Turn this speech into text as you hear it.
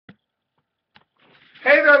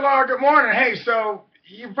Hey there, Laura. Good morning. Hey, so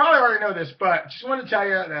you probably already know this, but just want to tell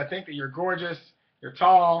you that I think that you're gorgeous, you're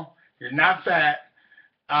tall, you're not fat,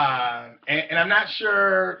 and I'm not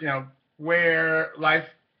sure, where life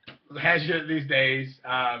has you these days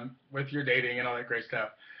with your dating and all that great stuff.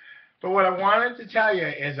 But what I wanted to tell you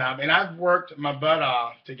is, and I've worked my butt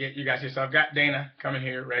off to get you guys here. So I've got Dana coming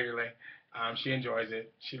here regularly. She enjoys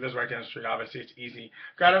it. She lives right down the street. Obviously, it's easy.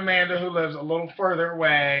 Got Amanda who lives a little further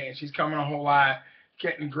away, and she's coming a whole lot,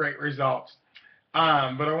 getting great results. But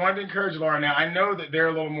I wanted to encourage Laura. Now I know that they're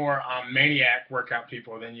a little more maniac workout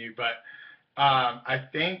people than you, but I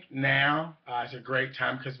think now is a great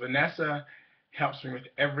time because Vanessa helps me with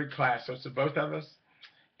every class. So it's the both of us,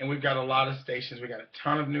 and we've got a lot of stations. We got a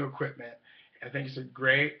ton of new equipment. I think it's a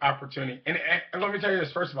great opportunity. And let me tell you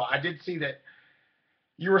this, first of all, I did see that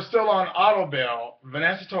you were still on auto bill.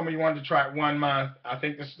 Vanessa told me you wanted to try it 1 month. I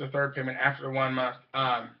think this is the third payment after the 1 month.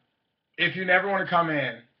 If you never want to come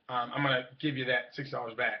in, I'm going to give you that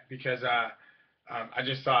 $6 back because I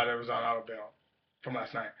just saw it was on auto bill from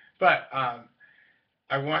last night. But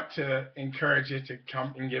I want to encourage you to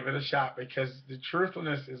come and give it a shot because the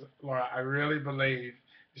truthfulness is, Laura, I really believe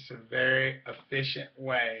it's a very efficient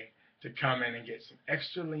way to come in and get some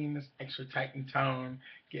extra leanness, extra tight and tone,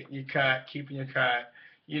 getting you cut, keeping you cut.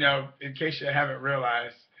 In case you haven't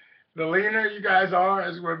realized, the leaner you guys are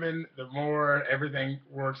as women, the more everything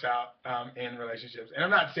works out in relationships. And I'm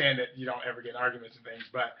not saying that you don't ever get in arguments and things,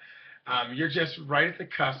 but you're just right at the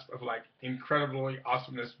cusp of like incredibly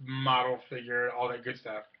awesomeness, model figure, all that good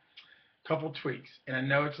stuff. Couple tweaks, and I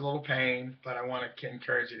know it's a little pain, but I want to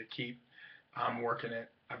encourage you to keep working it.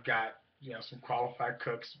 I've got some qualified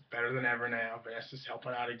cooks, better than ever now. Vanessa's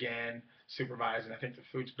helping out again, supervising. I think the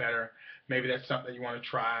food's better. Maybe that's something you want to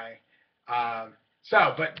try.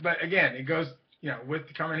 But again, it goes with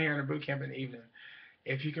coming here in a boot camp in the evening.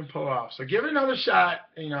 If you can pull off, so give it another shot.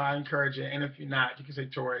 I encourage you. And if you're not, you can say,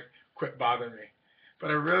 Tori, quit bothering me.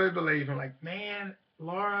 But I really believe I'm like, man,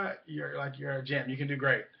 Laura, you're a gem. You can do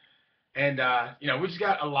great. And we just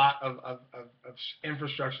got a lot of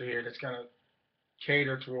infrastructure here that's going to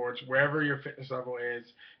cater towards wherever your fitness level is.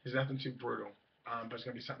 There's nothing too brutal, but it's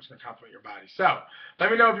going to be something that's going to compliment your body. So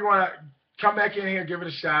let me know if you want to come back in here, give it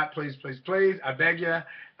a shot, please, please, please. I beg you.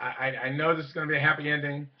 I know this is going to be a happy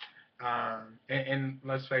ending. And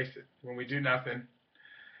let's face it, when we do nothing,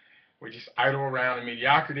 we just idle around in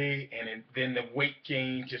mediocrity, and then the weight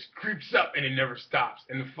gain just creeps up, and it never stops.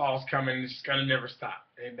 And the fall's coming, and it's going to never stop.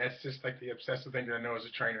 And that's just like the obsessive thing that I know as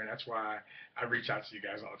a trainer, and that's why I reach out to you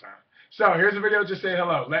guys all the time. So here's a video just saying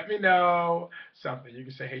hello. Let me know something. You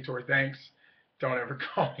can say, hey, Tori, thanks. Don't ever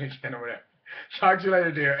call me again or whatever. Talk to you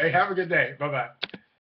later, dear. Hey, have a good day. Bye-bye.